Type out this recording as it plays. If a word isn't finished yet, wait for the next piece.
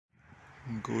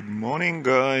Good morning,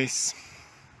 guys.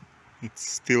 It's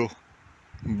still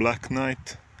black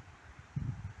night.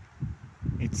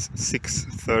 It's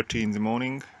 6:30 in the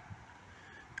morning.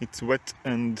 It's wet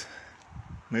and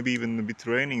maybe even a bit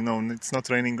raining. No, it's not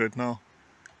raining right now.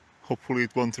 Hopefully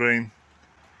it won't rain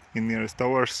in nearest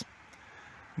hours.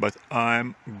 But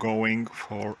I'm going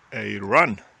for a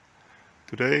run.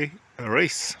 Today a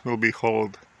race will be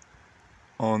held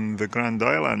on the Grand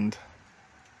Island.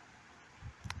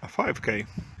 A 5K.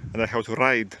 And I have to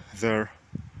ride there.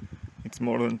 It's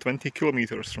more than 20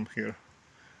 kilometers from here.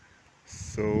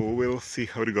 So we'll see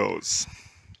how it goes.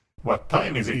 What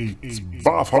time is it? It's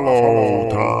Buffalo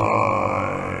time!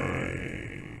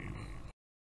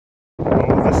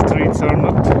 All the streets are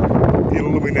not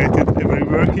illuminated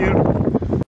everywhere here.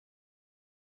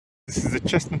 This is the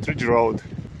Chestnut Ridge Road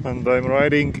and I'm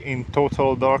riding in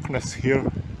total darkness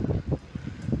here.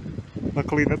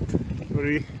 Luckily not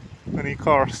very many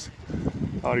cars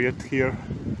are yet here.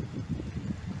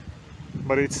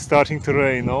 But it's starting to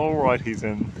rain. Alrighty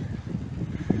then.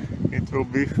 It will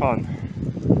be fun.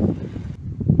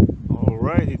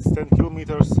 Alright, it's 10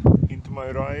 kilometers into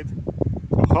my ride.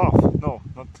 So half, no,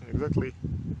 not exactly,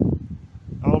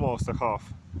 almost a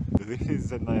half. This is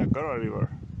the Niagara River,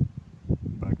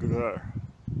 back there.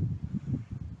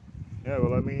 Yeah,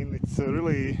 well, I mean, it's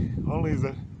really only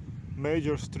the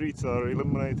major streets are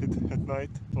illuminated at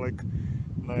night, like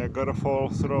Niagara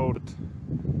Falls Road.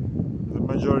 The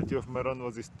majority of my run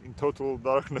was in total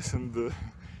darkness and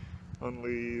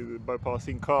only by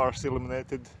passing cars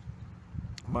illuminated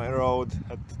my road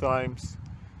at times.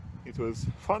 It was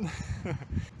fun.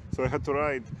 So I had to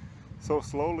ride so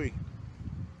slowly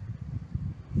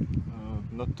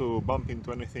not to bump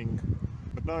into anything.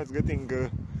 But now it's getting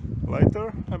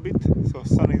lighter a bit, so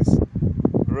sun is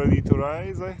ready to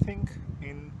rise, I think,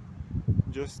 in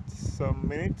just some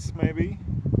minutes maybe.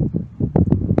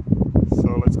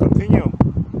 So let's continue.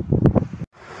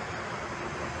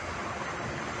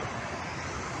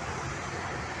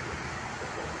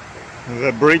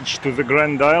 The bridge to the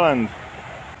Grand Island.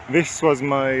 This was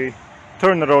my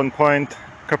turnaround point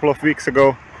a couple of weeks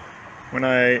ago when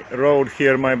I rode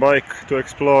here my bike to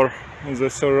explore the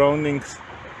surroundings.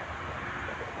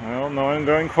 Well, now I'm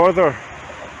going further.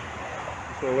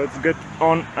 So let's get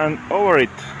on and over it.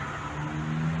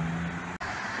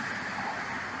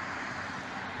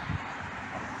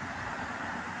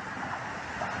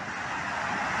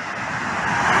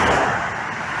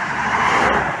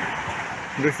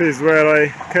 This is where I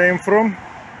came from,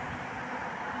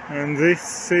 and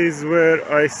this is where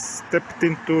I stepped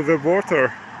into the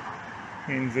water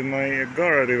in the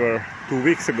Niagara River 2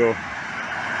 weeks ago.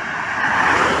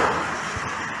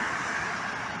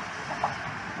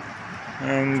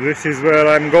 And this is where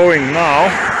I'm going now,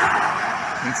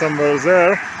 and somewhere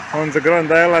there on the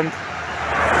Grand Island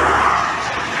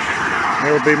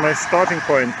will be my starting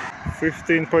point.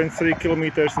 15.3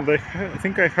 kilometers, and I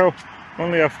think I have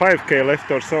only a 5k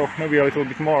left or so, maybe a little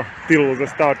bit more, till the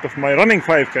start of my running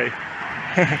 5k.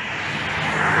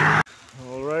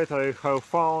 Alright, I have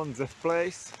found the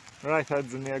place right at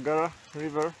the Niagara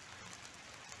River.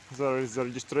 There is a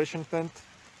registration tent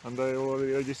and I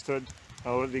already registered, I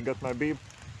already got my bib.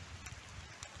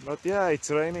 But yeah,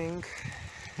 it's raining.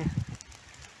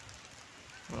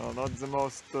 Well, not the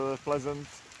most pleasant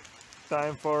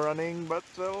time for running, but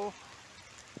well,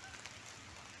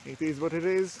 it is what it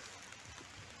is.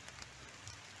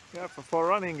 Yeah, for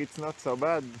running it's not so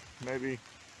bad, maybe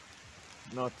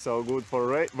not so good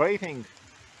for waiting.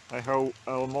 I have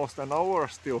almost an hour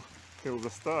still till the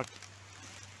start.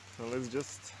 So let's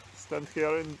just stand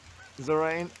here in the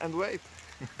rain and wait.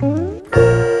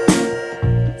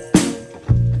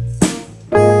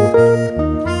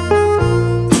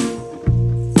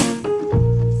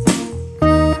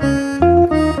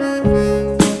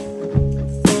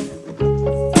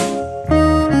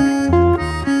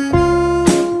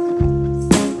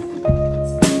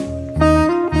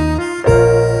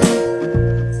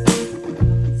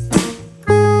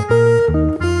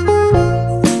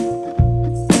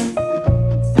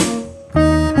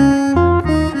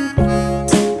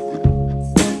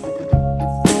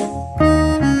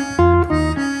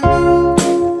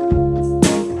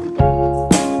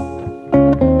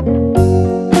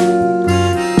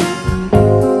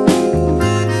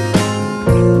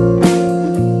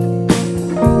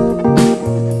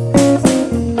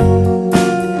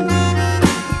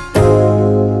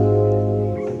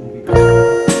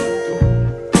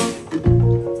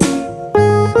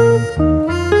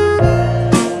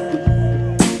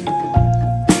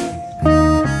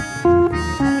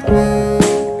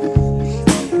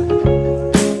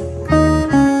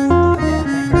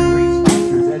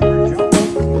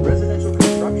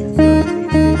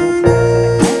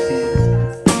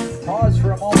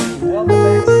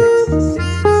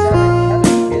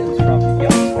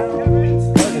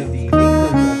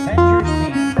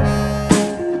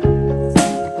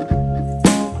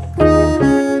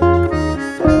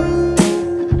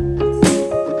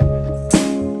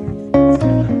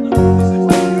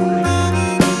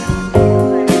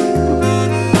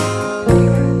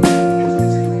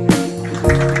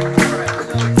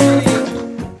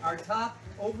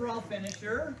 overall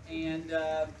finisher and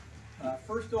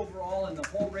first overall in the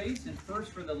whole race, and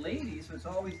first for the ladies, so it's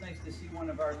always nice to see one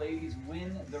of our ladies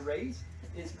win the race,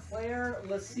 is Claire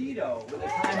Lacido with a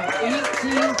time of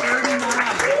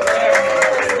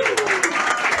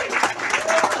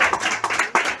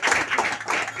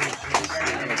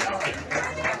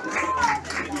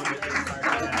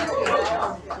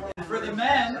For the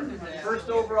men, first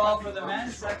overall for the men,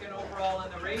 second overall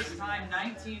in the race, time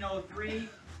 19:03,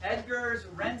 Edgars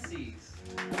Rensis.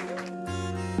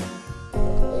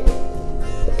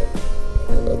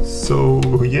 So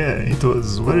yeah, it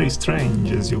was very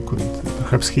strange, as you could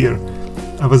perhaps hear.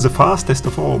 I was the fastest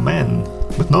of all men,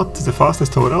 but not the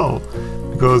fastest overall,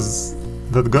 because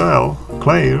that girl,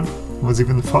 Claire, was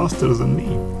even faster than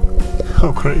me.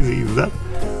 How crazy is that?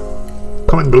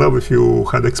 Comment below if you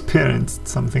had experienced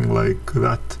something like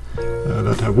that,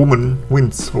 that a woman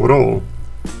wins overall.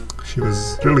 She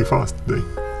was really fast today.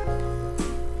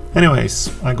 Anyways,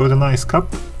 I got a nice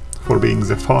cup for being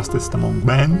the fastest among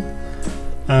men,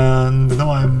 and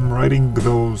now I'm riding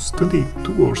those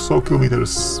 22 or so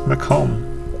kilometers back home.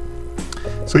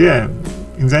 So yeah,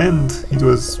 in the end it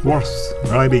was worth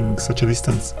riding such a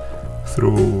distance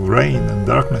through rain and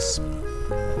darkness.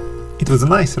 It was a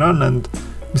nice run, and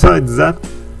besides that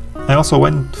I also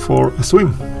went for a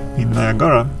swim in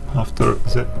Niagara after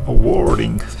the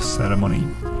awarding ceremony.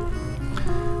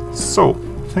 So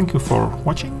thank you for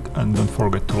watching, and don't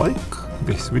forget to like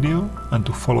this video and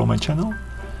to follow my channel,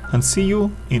 and see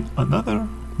you in another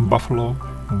Buffalo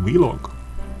vlog.